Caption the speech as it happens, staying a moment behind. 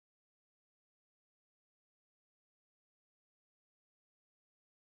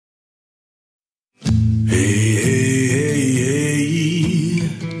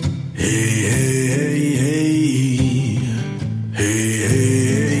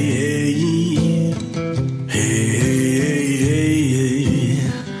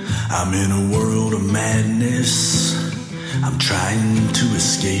trying to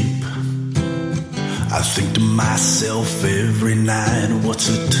escape. I think to myself every night, what's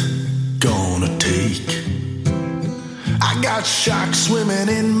it gonna take? I got sharks swimming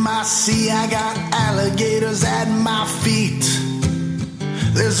in my sea, I got alligators at my feet.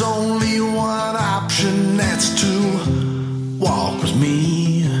 There's only one option, that's to walk with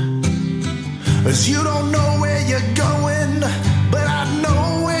me. 'Cause you don't know where you're going, but I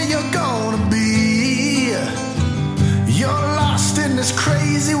know where you're gonna be. You're lost in this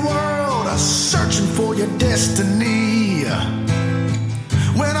crazy world, searching for your destiny.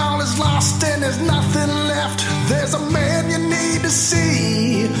 When all is lost and there's nothing left, there's a man you need to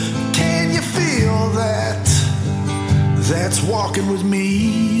see. Can you feel that? That's walking with me.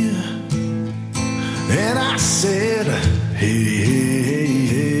 And I said, hey, hey,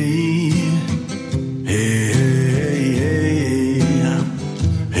 hey, hey, hey,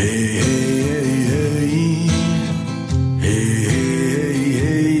 hey, hey, hey,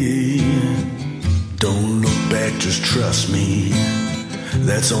 hey. Don't look back, just trust me.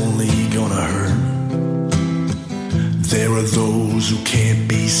 That's only gonna hurt. There are those who can't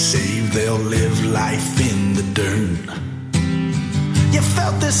be saved, they'll live life in the dirt. You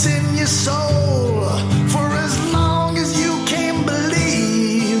felt this in your soul for as long as you can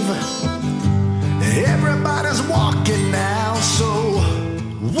believe. Everybody's walking now, so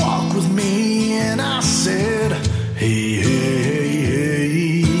walk with me. And I said, hey, hey,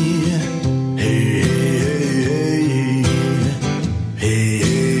 hey, hey, hey, hey, hey, hey.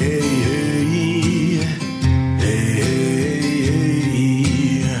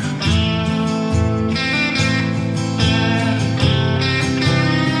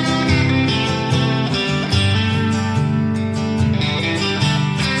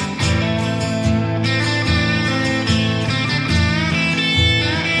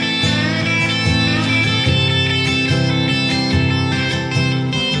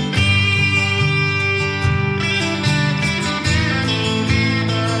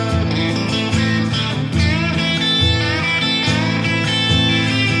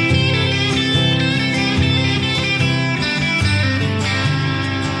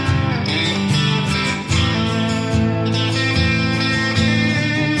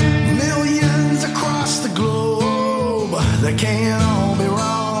 They can't all be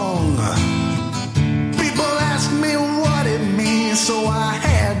wrong. People ask me what it means, so I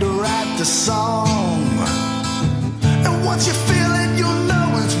had to write the song. And once you feel it, you'll know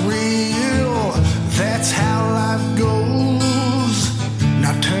it's real. That's how life goes.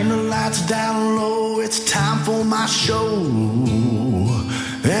 Now turn the lights down low, it's time for my show.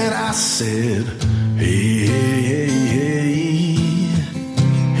 And I said, hey, hey, hey, hey.